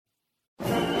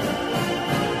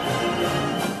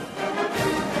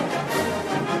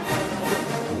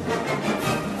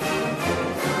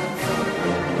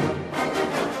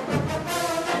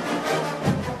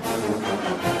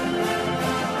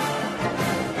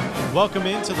Welcome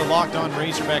into the Locked On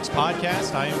Razorbacks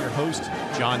podcast. I am your host,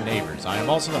 John Neighbors. I am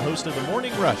also the host of The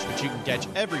Morning Rush, which you can catch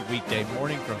every weekday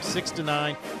morning from 6 to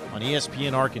 9 on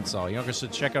ESPN Arkansas. You can also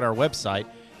check out our website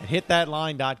at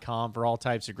hitthatline.com for all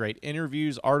types of great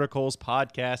interviews, articles,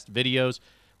 podcasts, videos,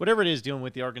 whatever it is dealing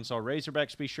with the Arkansas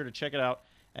Razorbacks. Be sure to check it out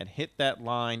at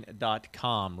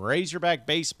hitthatline.com. Razorback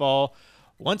baseball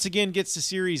once again gets the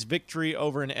series victory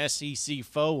over an SEC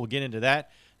foe. We'll get into that,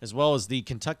 as well as the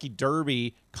Kentucky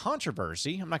Derby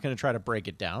controversy. I'm not going to try to break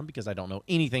it down because I don't know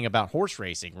anything about horse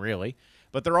racing, really.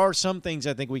 But there are some things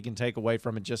I think we can take away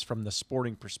from it just from the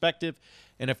sporting perspective.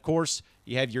 And, of course,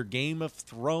 you have your Game of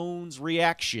Thrones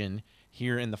reaction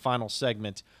here in the final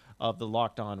segment of the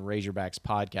Locked On Razorbacks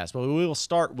podcast. But we will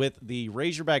start with the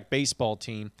Razorback baseball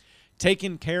team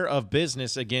taking care of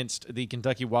business against the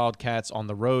Kentucky Wildcats on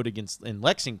the road in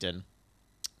Lexington,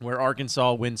 where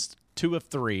Arkansas wins 2 of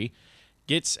 3.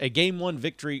 Gets a Game 1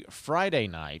 victory Friday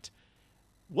night.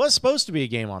 Was supposed to be a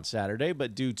game on Saturday,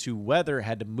 but due to weather,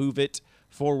 had to move it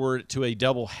forward to a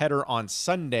doubleheader on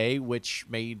Sunday, which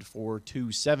made for 2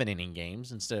 7-inning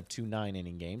games instead of 2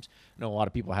 9-inning games. I know a lot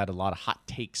of people had a lot of hot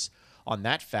takes on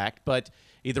that fact, but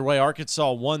either way,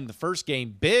 Arkansas won the first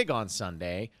game big on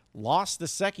Sunday, lost the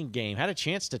second game, had a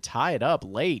chance to tie it up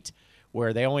late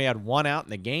where they only had 1 out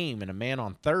in the game and a man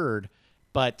on third,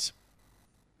 but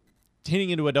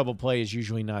hitting into a double play is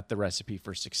usually not the recipe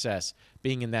for success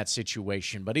being in that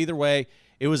situation. But either way,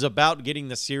 it was about getting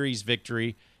the series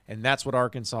victory, and that's what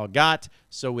Arkansas got.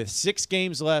 So with 6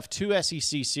 games left, 2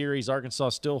 SEC series, Arkansas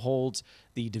still holds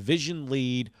the division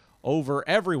lead over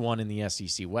everyone in the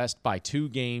SEC West by 2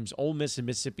 games. Ole Miss and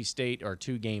Mississippi State are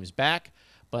 2 games back,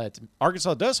 but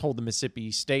Arkansas does hold the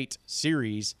Mississippi State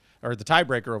series, or the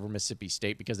tiebreaker over Mississippi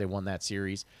State because they won that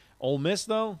series. Ole Miss,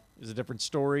 though, is a different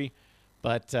story.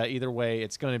 But either way,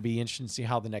 it's going to be interesting to see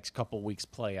how the next couple weeks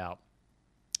play out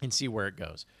and see where it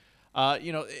goes.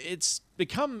 It's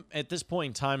become, at this point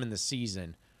in time in the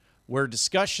season, where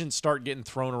discussions start getting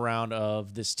thrown around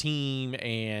of this team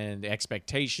and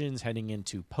expectations heading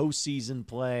into postseason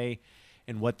play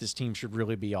and what this team should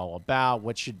really be all about,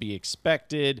 what should be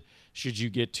expected, should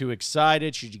you get too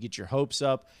excited, should you get your hopes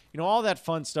up, all that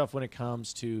fun stuff when it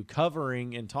comes to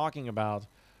covering and talking about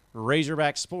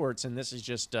Razorback sports, and this is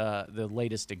just the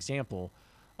latest example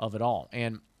of it all.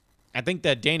 And I think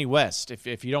that Danny West,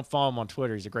 if you don't follow him on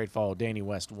Twitter, he's a great follow, Danny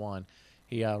West 1.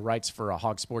 He writes for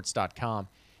hogsports.com.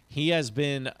 He has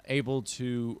been able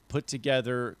to put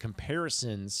together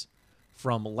comparisons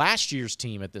from last year's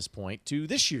team at this point to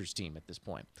this year's team at this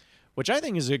point, which I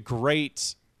think is a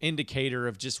great indicator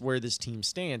of just where this team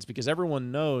stands, because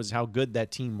everyone knows how good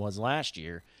that team was last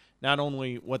year. Not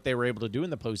only what they were able to do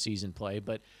in the postseason play,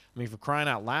 but, for crying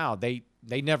out loud, they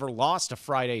never lost a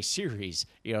Friday series.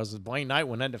 Blaine Knight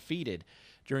went undefeated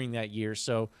during that year.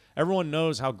 So everyone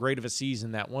knows how great of a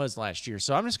season that was last year.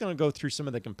 So I'm just going to go through some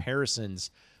of the comparisons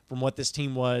from what this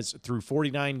team was through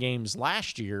 49 games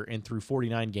last year and through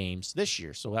 49 games this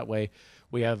year. So that way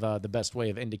we have the best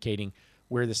way of indicating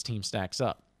where this team stacks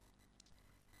up.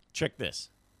 Check this.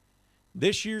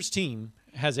 This year's team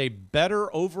has a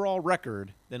better overall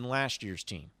record than last year's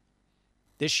team.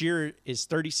 This year is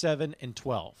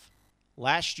 37-12.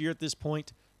 Last year at this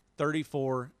point,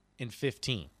 34-15.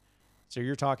 So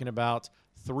you're talking about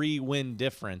 3-win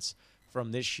difference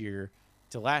from this year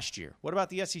to last year. What about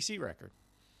the SEC record?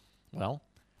 Well,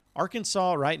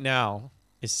 Arkansas right now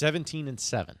is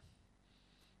 17-7.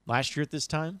 Last year at this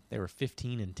time, they were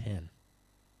 15-10.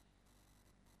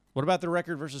 What about the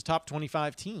record versus top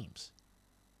 25 teams?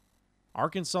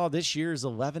 Arkansas this year is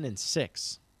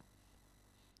 11-6.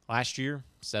 Last year,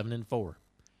 7-4.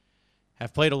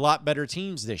 Have played a lot better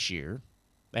teams this year.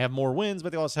 They have more wins,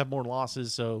 but they also have more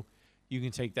losses, so you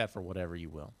can take that for whatever you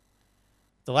will.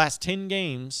 The last 10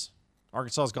 games,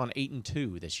 Arkansas has gone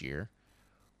 8-2 this year,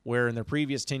 where in their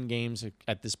previous 10 games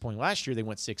at this point last year, they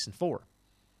went 6-4.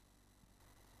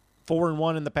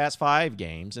 4-1 in the past 5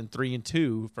 games, and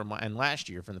 3-2 from last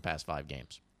year from the past 5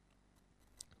 games.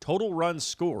 Total runs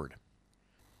scored.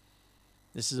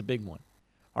 This is a big one.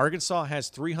 Arkansas has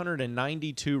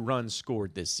 392 runs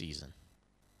scored this season.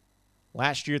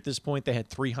 Last year at this point, they had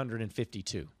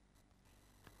 352.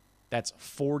 That's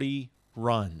 40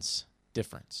 runs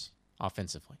difference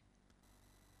offensively.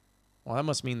 Well, that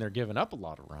must mean they're giving up a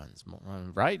lot of runs,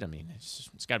 right?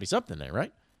 It's got to be something there,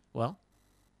 right? Well,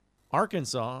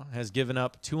 Arkansas has given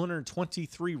up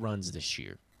 223 runs this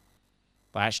year.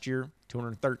 Last year,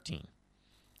 213.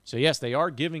 So, yes, they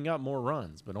are giving up more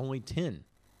runs, but only 10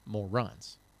 more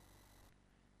runs.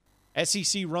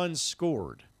 SEC runs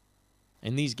scored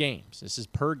in these games. This is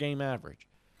per game average.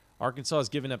 Arkansas has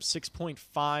given up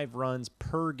 6.5 runs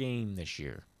per game this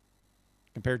year.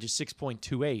 compared to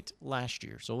 6.28 last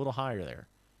year, so a little higher there.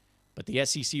 But the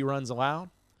SEC runs allowed,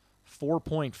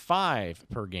 4.5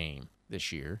 per game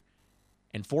this year,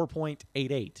 and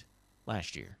 4.88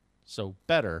 last year. So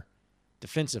better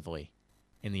defensively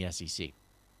in the SEC.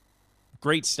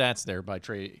 Great stats there by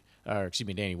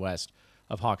Danny West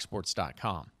of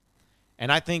Hawksports.com.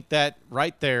 And I think that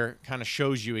right there kind of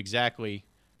shows you exactly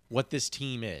what this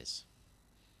team is.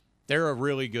 They're a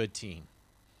really good team.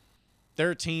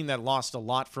 They're a team that lost a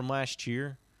lot from last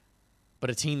year, but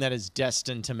a team that is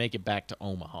destined to make it back to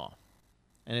Omaha.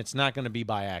 And it's not going to be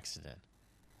by accident.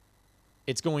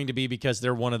 It's going to be because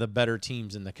they're one of the better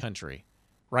teams in the country.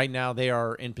 Right now, they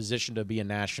are in position to be a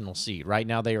national seed. Right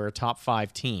now, they are a top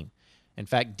 5 team. In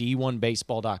fact,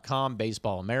 D1Baseball.com,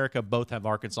 Baseball America, both have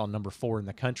Arkansas number 4 in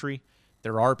the country.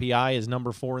 Their RPI is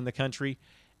number 4 in the country.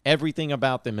 Everything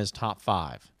about them is top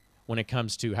 5 when it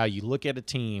comes to how you look at a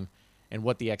team and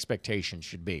what the expectation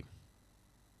should be.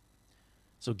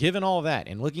 So given all that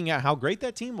and looking at how great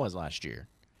that team was last year,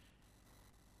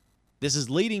 this is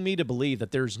leading me to believe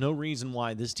that there's no reason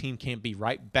why this team can't be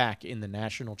right back in the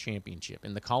national championship,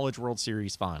 in the College World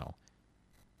Series final,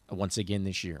 once again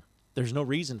this year. There's no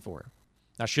reason for it.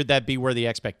 Now, should that be where the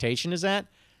expectation is at?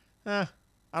 I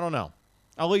don't know.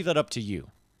 I'll leave that up to you.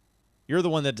 You're the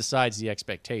one that decides the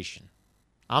expectation.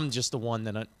 I'm just the one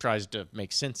that tries to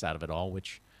make sense out of it all,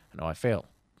 which I know I fail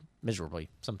miserably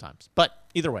sometimes. But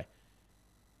either way,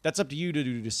 that's up to you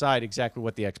to decide exactly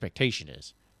what the expectation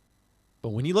is. But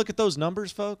when you look at those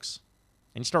numbers, folks,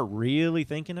 and you start really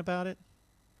thinking about it,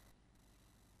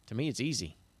 to me, it's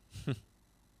easy.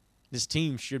 This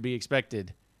team should be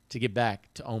expected to get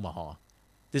back to Omaha.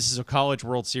 This is a College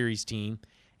World Series team,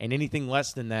 and anything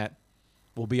less than that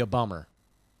will be a bummer.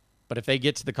 But if they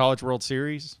get to the College World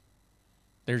Series,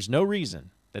 there's no reason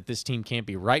that this team can't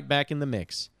be right back in the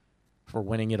mix for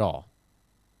winning it all.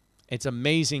 It's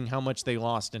amazing how much they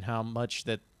lost and how much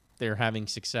that they're having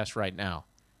success right now.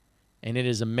 And it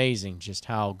is amazing just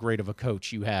how great of a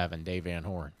coach you have in Dave Van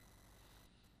Horn.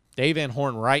 Dave Van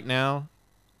Horn right now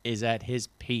is at his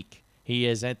peak. He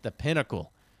is at the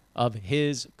pinnacle of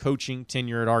his coaching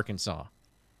tenure at Arkansas.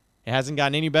 It hasn't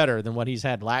gotten any better than what he's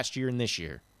had last year and this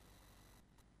year.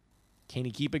 Can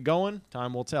he keep it going?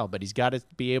 Time will tell, but he's got to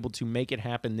be able to make it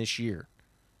happen this year.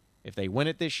 If they win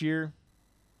it this year,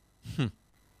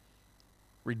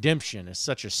 redemption is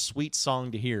such a sweet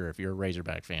song to hear if you're a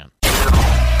Razorback fan.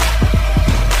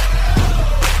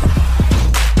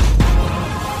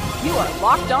 You are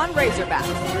Locked On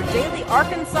Razorbacks, your daily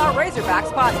Arkansas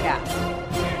Razorbacks podcast.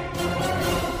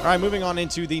 All right, moving on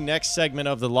into the next segment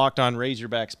of the Locked On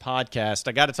Razorbacks podcast.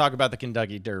 I got to talk about the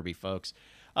Kentucky Derby, folks.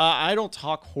 I don't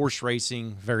talk horse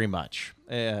racing very much,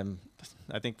 I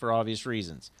think for obvious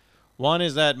reasons. One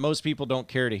is that most people don't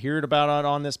care to hear about it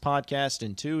on this podcast,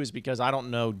 and two is because I don't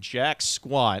know jack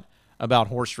squat about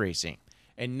horse racing.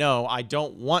 And no, I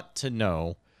don't want to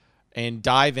know and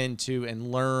dive into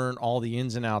and learn all the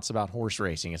ins and outs about horse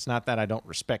racing. It's not that I don't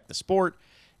respect the sport.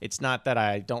 It's not that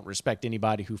I don't respect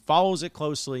anybody who follows it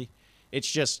closely. It's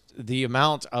just the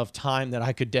amount of time that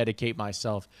I could dedicate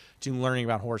myself to learning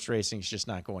about horse racing is just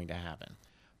not going to happen.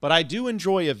 But I do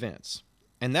enjoy events.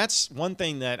 And that's one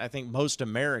thing that I think most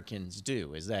Americans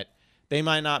do, is that they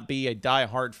might not be a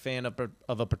diehard fan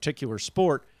of a particular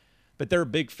sport, but they're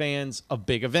big fans of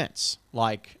big events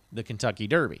like the Kentucky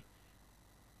Derby.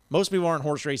 Most people aren't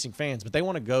horse racing fans, but they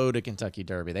want to go to Kentucky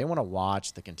Derby. They want to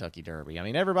watch the Kentucky Derby. I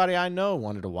mean, everybody I know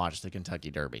wanted to watch the Kentucky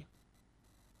Derby.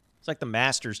 It's like the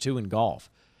Masters, too, in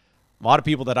golf. A lot of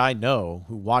people that I know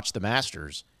who watch the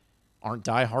Masters aren't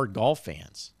diehard golf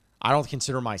fans. I don't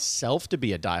consider myself to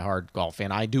be a diehard golf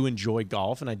fan. I do enjoy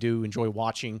golf, and I do enjoy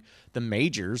watching the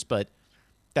majors, but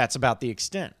that's about the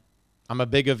extent. I'm a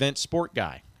big event sport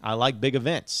guy. I like big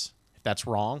events. If that's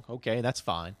wrong, okay, that's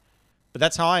fine. But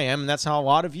that's how I am, and that's how a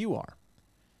lot of you are.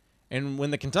 And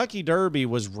when the Kentucky Derby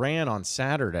was ran on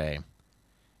Saturday,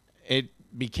 it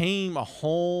became a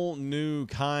whole new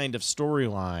kind of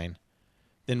storyline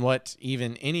than what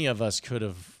even any of us could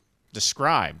have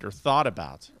described or thought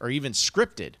about or even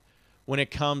scripted when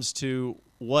it comes to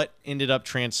what ended up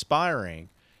transpiring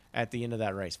at the end of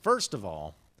that race. First of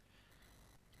all,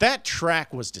 that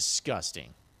track was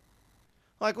disgusting.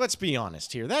 Like, let's be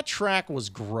honest here. That track was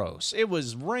gross. It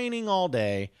was raining all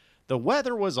day. The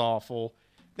weather was awful.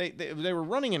 They were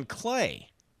running in clay.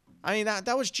 I mean,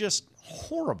 that was just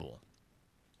horrible.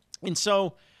 And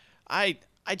so I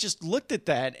just looked at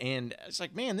that, and it's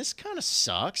like, man, this kind of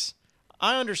sucks.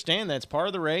 I understand that's part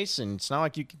of the race, and it's not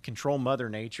like you can control Mother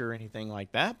Nature or anything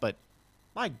like that, but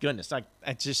my goodness, I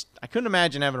couldn't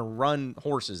imagine having to run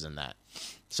horses in that.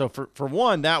 So for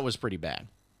one, that was pretty bad.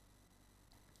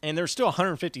 And there's still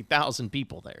 150,000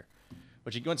 people there,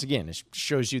 which once again, it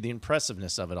shows you the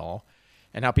impressiveness of it all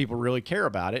and how people really care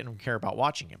about it and care about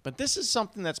watching it. But this is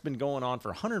something that's been going on for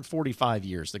 145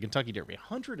 years, the Kentucky Derby.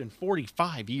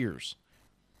 145 years.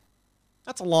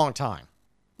 That's a long time.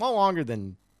 A lot longer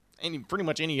than pretty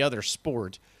much any other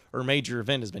sport or major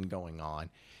event has been going on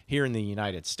here in the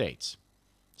United States.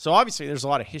 So obviously there's a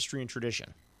lot of history and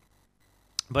tradition.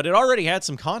 But it already had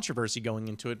some controversy going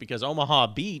into it because Omaha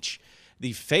Beach,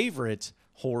 the favorite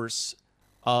horse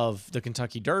of the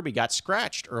Kentucky Derby, got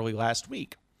scratched early last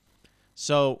week.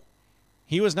 So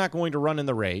he was not going to run in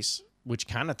the race, which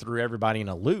kind of threw everybody in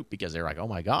a loop because they're like, oh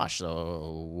my gosh,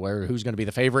 so who's going to be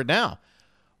the favorite now?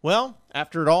 Well,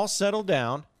 after it all settled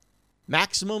down,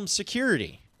 Maximum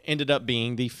Security ended up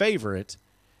being the favorite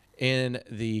in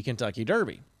the Kentucky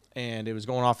Derby. And it was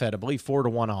going off at, I believe,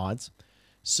 4-1 odds.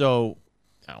 So,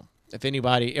 if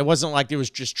anybody, it wasn't like there was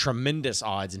just tremendous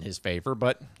odds in his favor,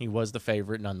 but he was the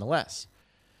favorite nonetheless.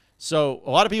 So,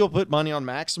 a lot of people put money on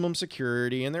Maximum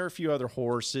Security, and there are a few other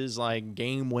horses like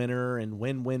Game Winner and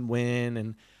Win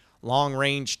and Long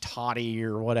Range Toddy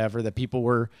or whatever that people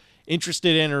were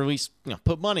interested in, or at least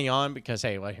put money on because,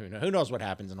 hey, well, who knows what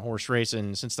happens in a horse race?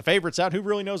 And since the favorite's out, who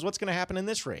really knows what's going to happen in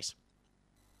this race?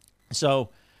 So,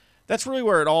 that's really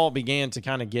where it all began to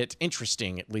kind of get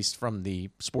interesting, at least from the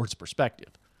sports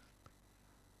perspective.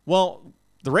 Well,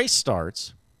 the race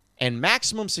starts, and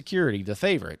Maximum Security, the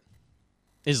favorite,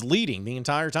 is leading the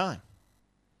entire time.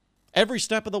 Every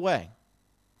step of the way.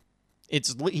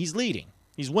 He's leading.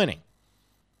 He's winning.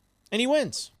 And he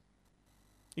wins.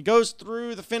 He goes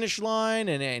through the finish line,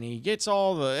 and he gets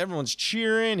everyone's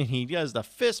cheering, and he does the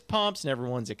fist pumps, and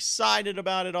everyone's excited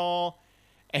about it all.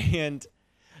 And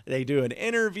they do an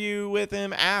interview with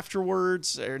him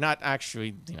afterwards, or not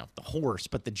actually, the horse,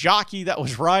 but the jockey that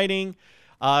was riding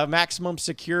Maximum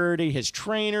Security, his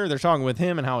trainer. They're talking with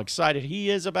him and how excited he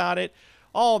is about it.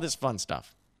 All this fun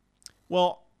stuff.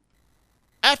 Well,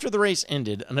 after the race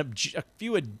ended, a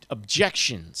few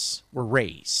objections were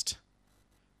raised.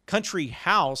 Country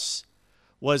House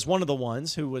was one of the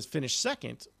ones who was finished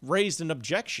second, raised an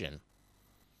objection,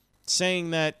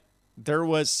 saying that there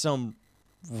was some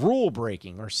rule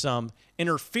breaking or some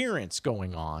interference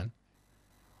going on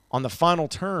the final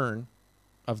turn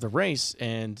of the race,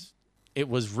 and it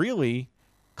was really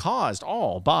caused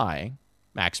all by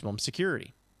Maximum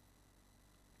Security.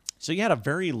 So you had a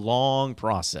very long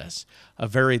process, a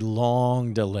very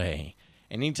long delay.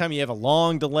 And anytime you have a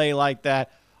long delay like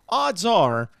that, odds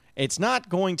are it's not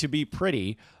going to be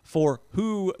pretty for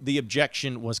who the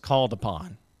objection was called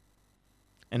upon.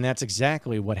 And that's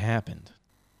exactly what happened.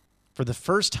 For the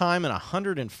first time in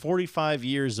 145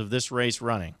 years of this race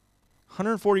running,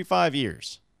 145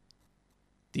 years,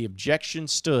 the objection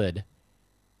stood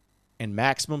and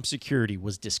Maximum Security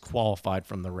was disqualified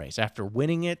from the race. After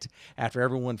winning it, after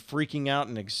everyone freaking out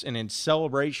and in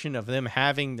celebration of them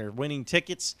having their winning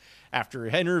tickets, after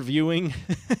interviewing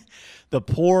the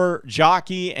poor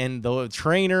jockey and the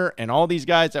trainer and all these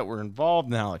guys that were involved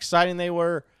and how exciting they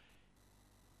were,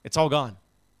 it's all gone.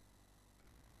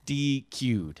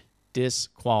 DQ'd,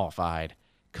 disqualified.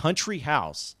 Country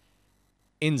House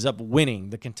ends up winning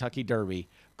the Kentucky Derby,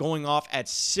 going off at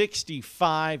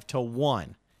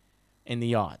 65-1 in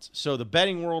the odds. So the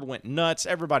betting world went nuts.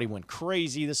 Everybody went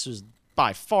crazy. This was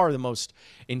by far the most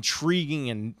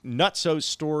intriguing and nutso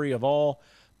story of all.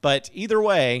 But either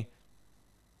way,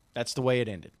 that's the way it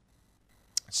ended.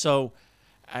 So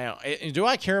do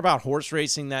I care about horse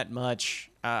racing that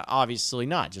much? Obviously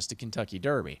not, just the Kentucky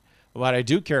Derby. But I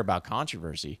do care about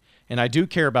controversy, and I do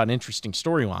care about interesting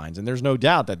storylines, and there's no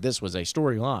doubt that this was a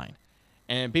storyline.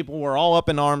 And people were all up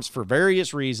in arms for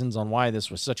various reasons on why this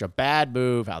was such a bad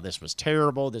move, how this was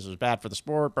terrible, this was bad for the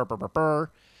sport,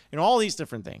 all these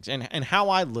different things. And how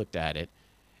I looked at it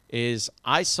is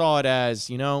I saw it as,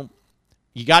 you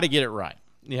got to get it right.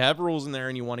 You have rules in there,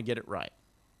 and you want to get it right.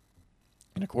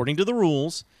 And according to the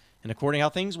rules, and according to how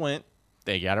things went,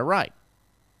 they got it right.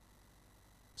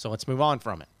 So let's move on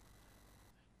from it.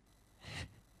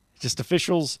 Just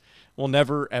officials will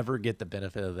never, ever get the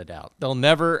benefit of the doubt. They'll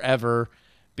never, ever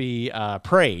be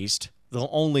praised. They'll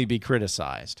only be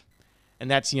criticized. And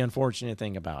that's the unfortunate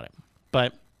thing about it.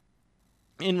 But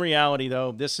in reality,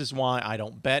 though, this is why I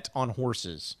don't bet on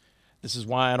horses. This is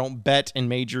why I don't bet in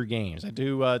major games. I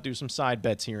do some side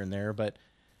bets here and there, but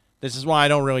this is why I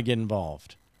don't really get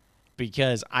involved.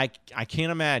 Because I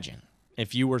can't imagine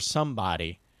if you were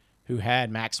somebody who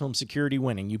had Maximum Security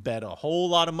winning, you bet a whole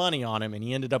lot of money on him, and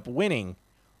he ended up winning,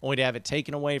 only to have it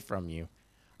taken away from you.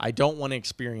 I don't want to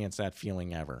experience that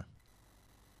feeling ever.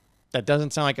 That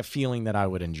doesn't sound like a feeling that I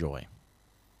would enjoy.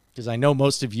 because I know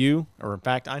most of you, or in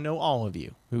fact, I know all of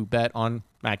you who bet on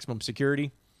Maximum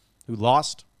Security, who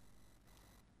lost,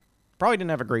 probably didn't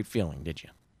have a great feeling, did you?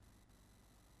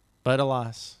 But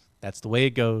alas, that's the way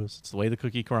it goes. It's the way the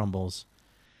cookie crumbles.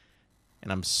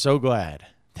 And I'm so glad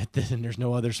that there's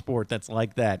no other sport that's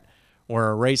like that, where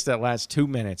a race that lasts 2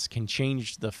 minutes can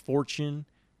change the fortune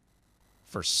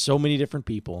for so many different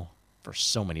people for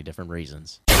so many different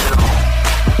reasons.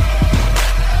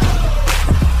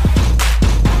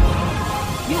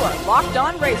 You are Locked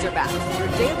On Razorbacks, your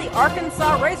daily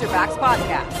Arkansas Razorbacks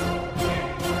podcast.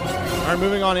 All right,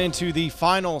 moving on into the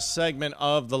final segment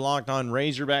of the Locked On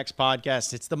Razorbacks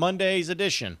podcast. It's the Monday's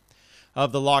edition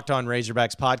of the Locked On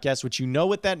Razorbacks podcast, which you know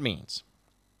what that means.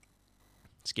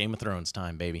 It's Game of Thrones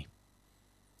time, baby.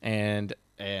 And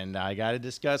I got to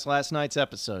discuss last night's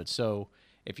episode. So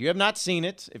if you have not seen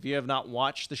it, if you have not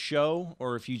watched the show,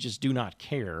 or if you just do not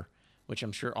care, which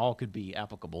I'm sure all could be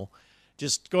applicable,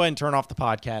 just go ahead and turn off the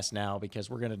podcast now, because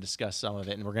we're going to discuss some of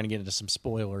it, and we're going to get into some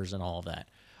spoilers and all of that.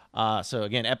 So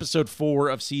again, episode 4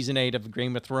 of season 8 of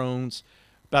Game of Thrones.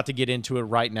 About to get into it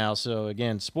right now. So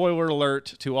again, spoiler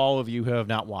alert to all of you who have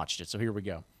not watched it. So here we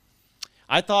go.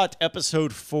 I thought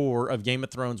episode 4 of Game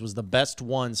of Thrones was the best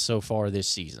one so far this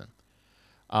season.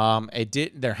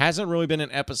 There hasn't really been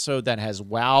an episode that has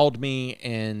wowed me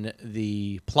in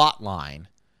the plot line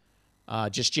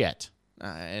just yet.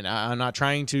 And I'm not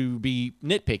trying to be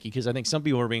nitpicky, because I think some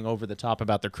people are being over the top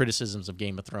about their criticisms of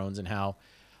Game of Thrones and how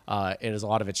a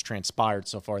lot of it's transpired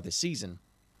so far this season.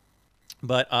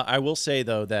 But I will say,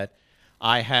 though, that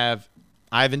I've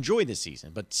enjoyed this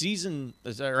season. But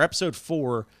episode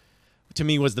 4, to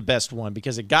me, was the best one,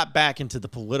 because it got back into the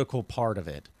political part of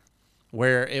it,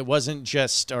 where it wasn't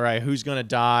just, all right, who's going to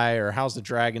die or how's the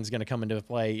dragons going to come into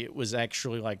play. It was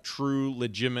actually like true,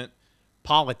 legitimate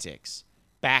politics,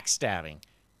 backstabbing,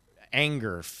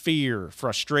 anger, fear,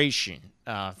 frustration,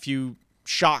 a few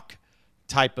shock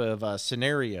type of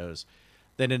scenarios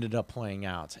that ended up playing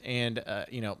out. And,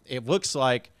 it looks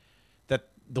like that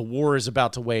the war is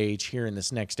about to wage here in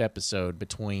this next episode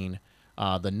between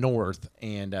the North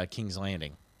and King's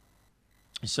Landing.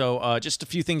 So just a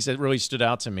few things that really stood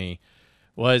out to me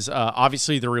was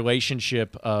obviously the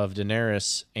relationship of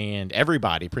Daenerys and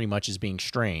everybody pretty much is being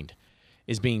strained,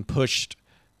 is being pushed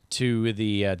to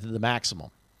the maximum.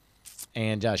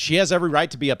 And she has every right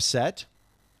to be upset,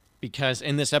 because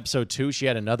in this episode 2, she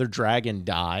had another dragon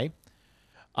die.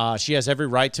 She has every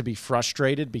right to be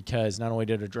frustrated, because not only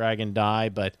did a dragon die,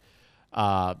 but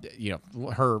her,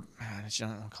 I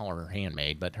don't call her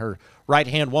handmaid, but her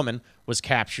right-hand woman was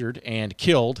captured and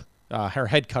killed, her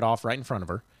head cut off right in front of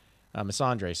her,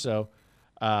 Missandre. So,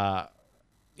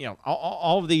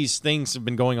 all of these things have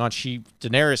been going on.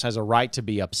 Daenerys has a right to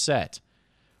be upset,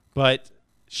 but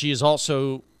she is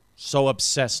also so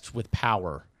obsessed with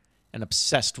power and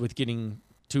obsessed with getting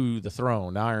to the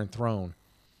throne, the Iron Throne,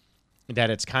 that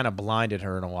it's kind of blinded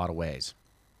her in a lot of ways.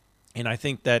 And I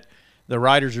think that the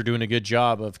writers are doing a good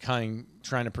job of trying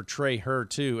to portray her,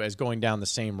 too, as going down the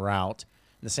same route,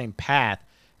 the same path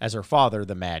as her father,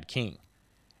 the Mad King.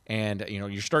 And,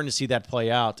 you're starting to see that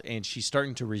play out, and she's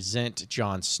starting to resent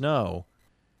Jon Snow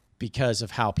because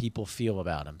of how people feel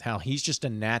about him, how he's just a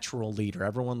natural leader.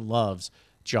 Everyone loves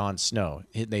Jon Snow.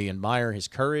 They admire his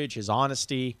courage, his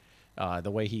honesty,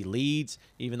 the way he leads,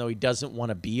 even though he doesn't want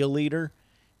to be a leader.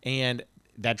 And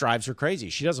that drives her crazy.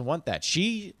 She doesn't want that.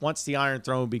 She wants the Iron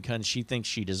Throne because she thinks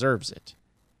she deserves it.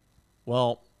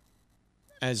 Well,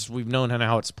 as we've known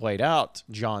how it's played out,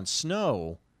 Jon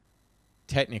Snow,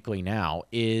 technically now,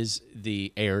 is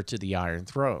the heir to the Iron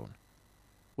Throne,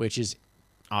 which is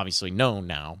obviously known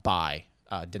now by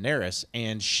Daenerys,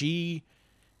 and she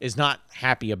is not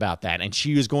happy about that, and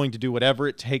she is going to do whatever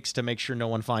it takes to make sure no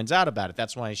one finds out about it.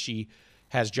 That's why she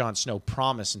has Jon Snow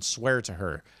promise and swear to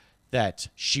her that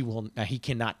he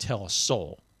cannot tell a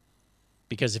soul,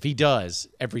 because if he does,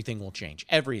 everything will change.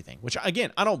 Everything. Which,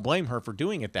 again, I don't blame her for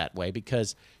doing it that way,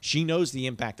 because she knows the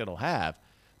impact it'll have.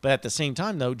 But at the same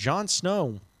time, though, Jon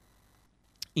Snow,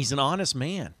 he's an honest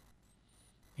man.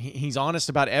 He's honest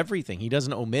about everything. He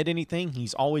doesn't omit anything.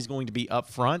 He's always going to be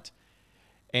upfront.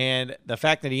 And the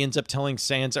fact that he ends up telling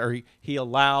Sansa, or he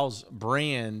allows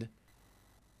Bran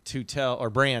to tell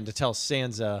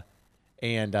Sansa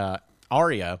and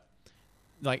Arya,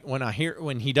 like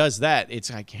when he does that,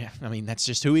 it's like, I mean, that's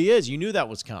just who he is. You knew that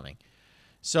was coming.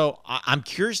 So I'm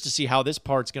curious to see how this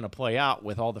part's going to play out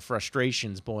with all the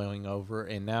frustrations boiling over.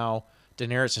 And now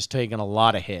Daenerys has taken a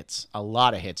lot of hits,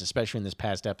 especially in this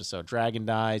past episode. Dragon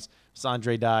dies,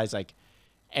 Missandre dies,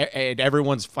 and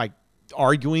everyone's like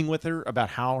arguing with her about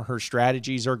how her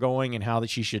strategies are going and how that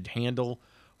she should handle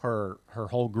her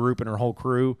whole group and her whole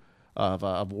crew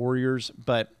of Warriors.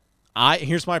 But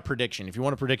here's my prediction. If you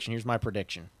want a prediction, here's my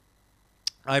prediction.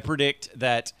 I predict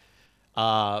that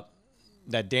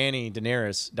that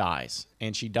Daenerys dies,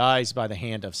 and she dies by the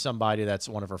hand of somebody that's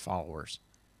one of her followers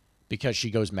because she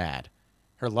goes mad.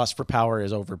 Her lust for power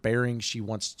is overbearing. She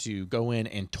wants to go in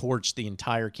and torch the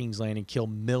entire King's Landing, kill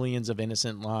millions of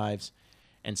innocent lives,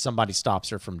 and somebody stops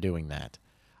her from doing that.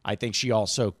 I think she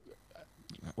also,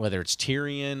 whether it's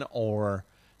Tyrion or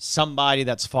somebody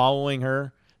that's following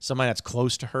her, somebody that's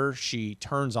close to her, she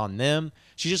turns on them.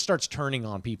 She just starts turning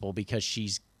on people because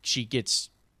she gets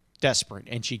desperate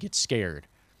and she gets scared.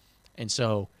 And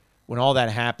so when all that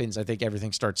happens, I think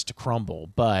everything starts to crumble.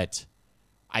 But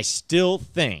I still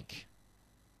think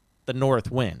the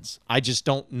North wins. I just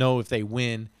don't know if they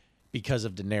win because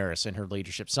of Daenerys and her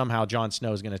leadership. Somehow Jon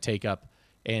Snow is going to take up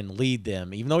and lead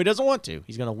them, even though he doesn't want to.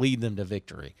 He's going to lead them to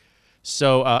victory.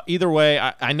 So either way,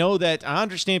 I know that I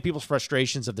understand people's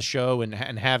frustrations of the show and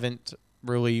haven't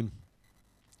really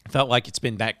felt like it's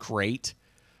been that great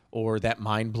or that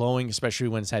mind-blowing, especially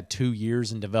when it's had 2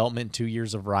 years in development, 2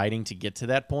 years of writing to get to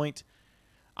that point.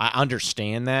 I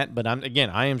understand that, but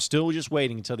I am still just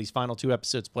waiting until these final 2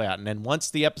 episodes play out. And then once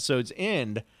the episodes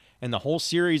end and the whole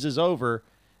series is over,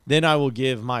 then I will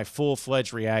give my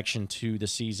full-fledged reaction to the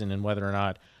season and whether or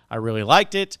not I really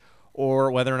liked it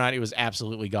or whether or not it was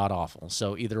absolutely god-awful.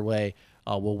 So either way,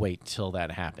 we'll wait till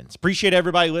that happens. Appreciate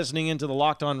everybody listening into the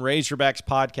Locked On Razorbacks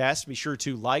podcast. Be sure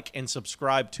to like and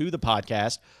subscribe to the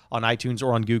podcast on iTunes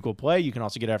or on Google Play. You can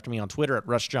also get after me on Twitter at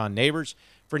RushJohnNeighbors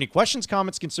for any questions,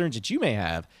 comments, concerns that you may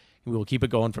have. We will keep it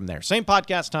going from there. Same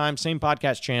podcast time, same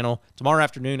podcast channel. Tomorrow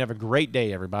afternoon. Have a great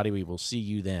day, everybody. We will see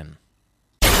you then.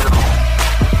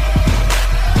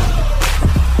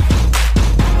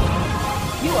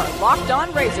 You are Locked On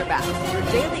Razorbacks, your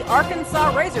daily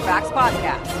Arkansas Razorbacks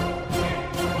podcast.